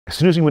As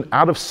soon as we went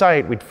out of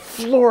sight, we'd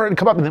floor it and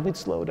come up, and then we'd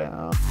slow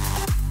down.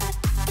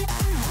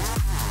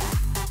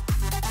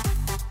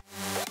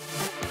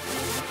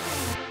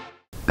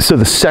 So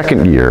the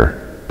second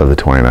year of the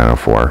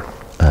 2904,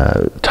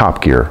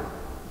 Top Gear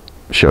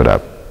showed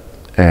up,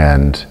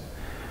 and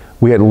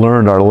we had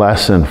learned our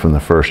lesson from the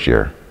first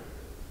year,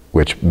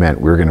 which meant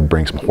we were going to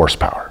bring some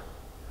horsepower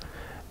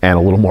and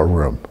a little more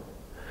room,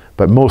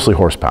 but mostly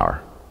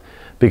horsepower,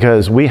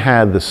 because we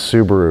had the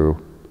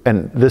Subaru,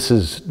 and this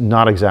is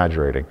not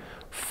exaggerating,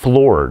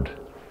 floored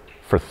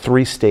for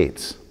 3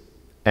 states,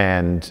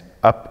 and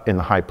up in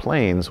the high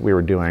plains we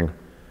were doing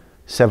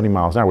 70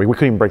 miles an hour. We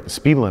couldn't even break the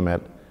speed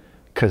limit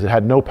because it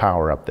had no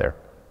power up there.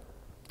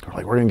 We're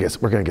like, we're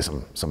gonna get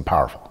some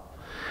powerful.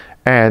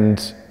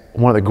 And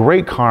one of the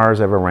great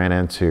cars I ever ran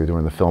into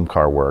during the film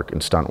car work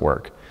and stunt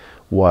work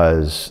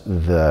was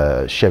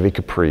the Chevy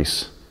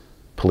Caprice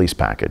police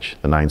package,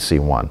 the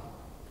 9C1.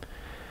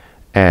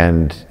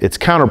 And its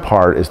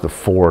counterpart is the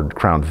Ford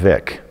Crown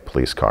Vic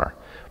police car.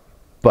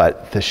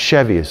 But the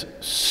Chevy is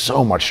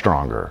so much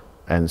stronger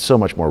and so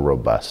much more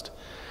robust.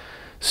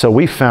 So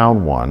we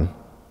found one,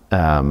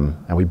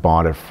 and we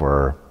bought it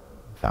for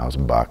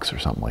 $1,000 or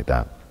something like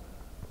that.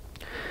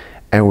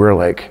 And we're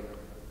like,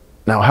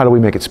 now how do we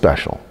make it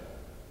special?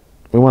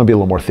 We want to be a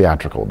little more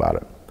theatrical about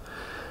it.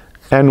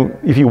 And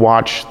if you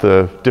watch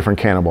the different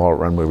Cannonball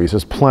Run movies,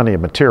 there's plenty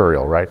of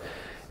material, right?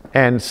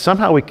 And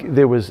somehow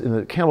there was, in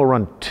the Cannonball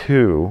Run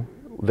 2,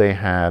 they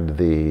had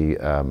the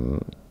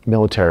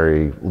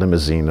military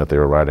limousine that they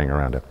were riding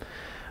around it.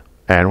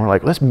 And we're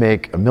like, let's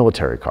make a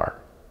military car.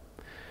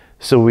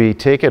 So we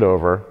take it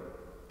over,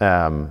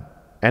 and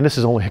this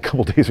is only a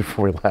couple days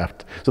before we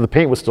left. So the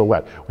paint was still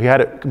wet. We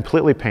had it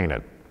completely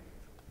painted.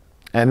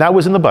 And that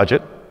was in the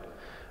budget.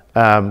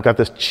 Got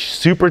this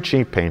super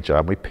cheap paint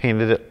job. We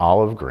painted it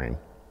olive green.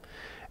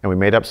 And we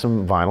made up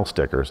some vinyl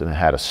stickers, and it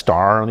had a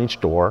star on each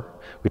door.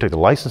 We took the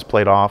license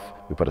plate off.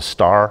 We put a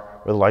star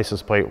where the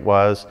license plate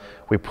was.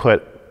 We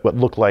put what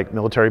looked like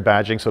military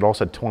badging, so it all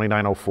said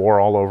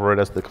 2904 all over it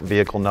as the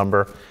vehicle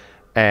number.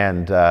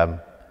 And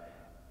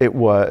it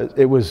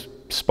was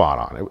spot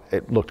on.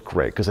 It looked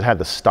great because it had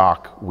the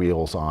stock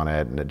wheels on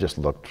it, and it just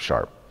looked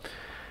sharp.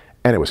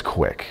 And it was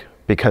quick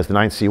because the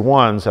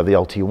 9C1s have the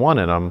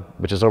LT1 in them,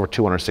 which is over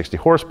 260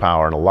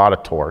 horsepower and a lot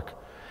of torque.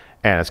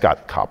 And it's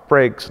got cop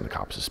brakes and the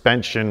cop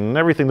suspension and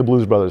everything the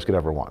Blues Brothers could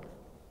ever want.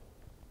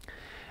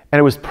 And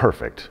it was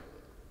perfect.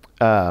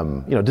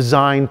 You know,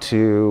 designed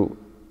to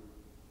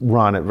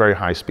run at very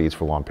high speeds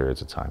for long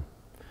periods of time.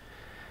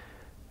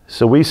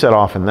 So we set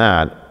off in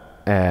that,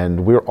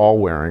 and we were all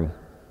wearing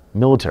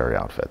military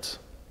outfits,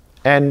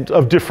 and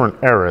of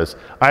different eras.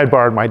 I had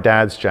borrowed my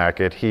dad's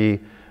jacket. He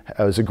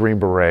was a Green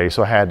Beret,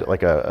 so I had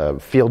like a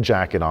field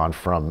jacket on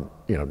from,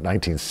 you know,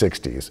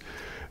 1960s.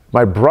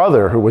 My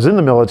brother, who was in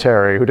the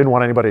military, who didn't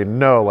want anybody to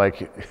know,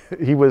 like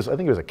he was, I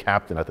think he was a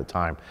captain at the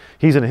time.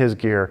 He's in his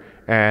gear,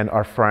 and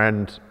our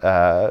friend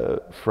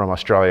from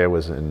Australia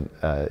was in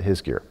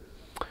his gear.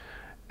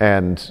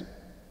 And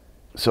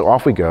so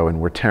off we go, and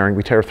we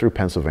tear through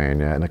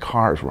Pennsylvania, and the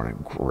car is running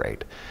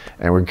great.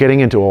 And we're getting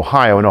into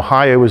Ohio, and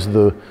Ohio is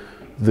the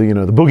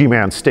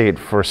boogeyman state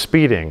for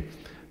speeding.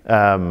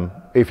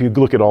 If you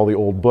look at all the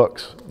old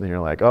books, then you're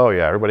like, oh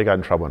yeah, everybody got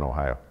in trouble in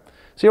Ohio.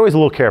 So you're always a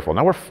little careful.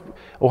 Now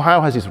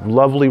Ohio has these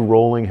lovely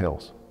rolling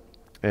hills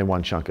in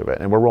one chunk of it,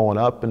 and we're rolling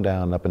up and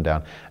down, up and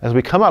down. As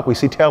we come up, we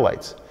see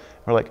taillights.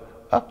 We're like,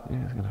 oh,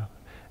 yeah,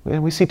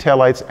 and we see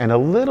taillights and a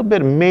little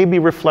bit maybe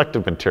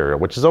reflective material,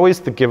 which is always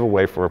the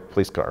giveaway for a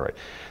police car, right?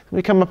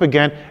 We come up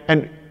again,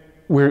 and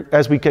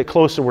as we get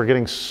closer, we're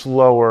getting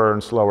slower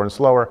and slower and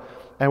slower,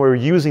 and we're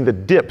using the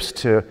dips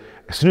to,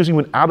 as soon as we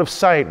went out of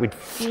sight, we'd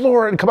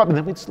floor it and come up, and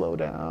then we'd slow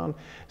down.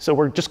 So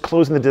we're just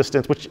closing the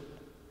distance, which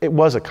it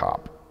was a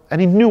cop, and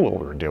he knew what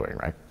we were doing,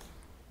 right?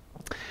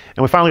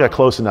 And we finally got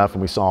close enough,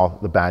 and we saw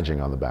the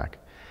badging on the back.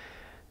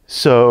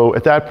 So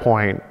at that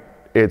point,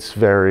 it's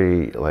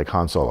very like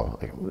Han Solo,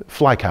 like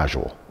fly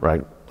casual,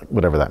 right? Like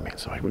whatever that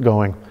means. So we're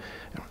going,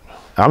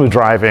 I'm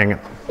driving,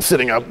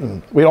 sitting up,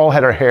 and we all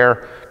had our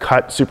hair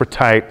cut super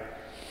tight,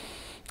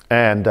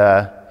 and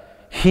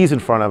he's in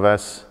front of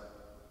us,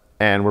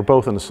 and we're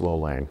both in the slow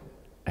lane,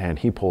 and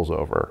he pulls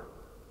over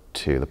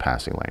to the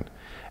passing lane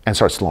and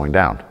starts slowing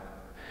down.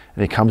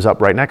 And he comes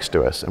up right next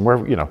to us, and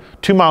we're,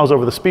 2 miles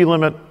over the speed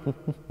limit,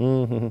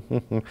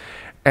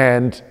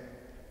 and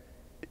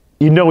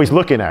he's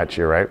looking at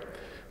you, right?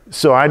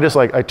 So I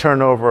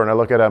turn over and I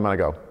look at him and I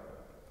go,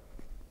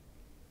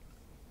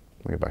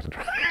 let me get back to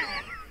driving.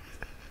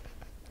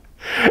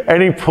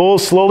 And he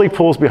slowly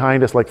pulls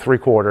behind us like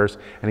 3/4,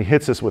 and he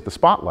hits us with the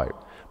spotlight,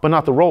 but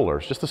not the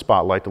rollers, just the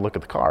spotlight to look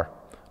at the car.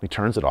 He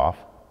turns it off.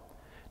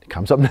 He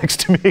comes up next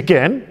to me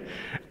again,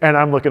 and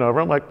I'm looking over,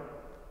 I'm like,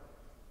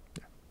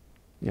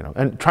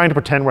 and trying to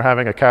pretend we're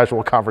having a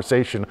casual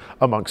conversation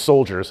amongst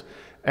soldiers.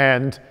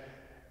 And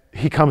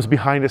he comes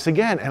behind us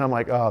again, and I'm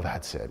like, oh,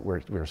 that's it.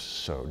 We're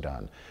so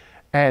done.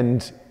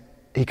 And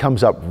he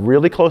comes up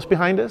really close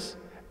behind us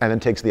and then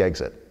takes the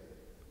exit.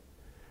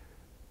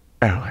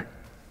 And I'm like,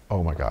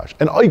 oh my gosh.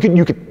 And all you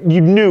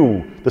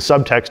knew the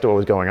subtext of what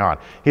was going on.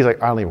 He's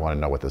like, I don't even want to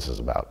know what this is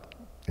about.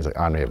 He's like,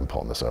 I'm not even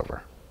pulling this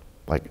over.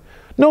 Like,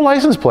 no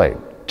license plate,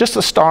 just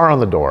a star on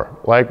the door.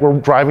 Like we're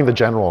driving the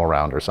general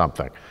around or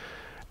something.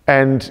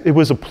 And it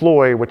was a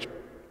ploy which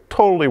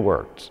totally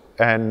worked.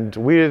 And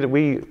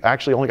we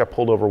actually only got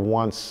pulled over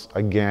once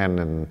again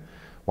in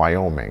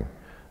Wyoming.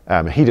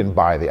 He didn't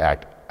buy the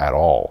act at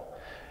all.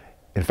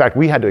 In fact,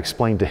 we had to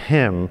explain to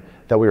him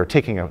that we were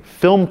taking a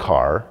film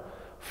car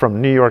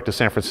from New York to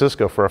San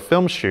Francisco for a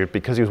film shoot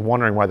because he was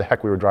wondering why the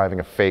heck we were driving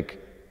a fake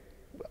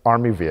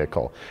Army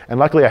vehicle. And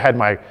luckily I had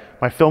my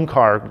film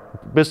car,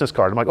 business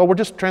card. I'm like, oh, we're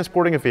just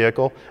transporting a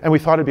vehicle. And we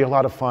thought it'd be a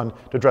lot of fun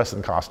to dress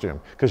in costume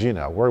because, you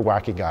know, we're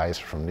wacky guys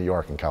from New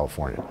York and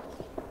California.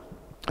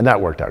 And that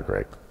worked out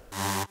great.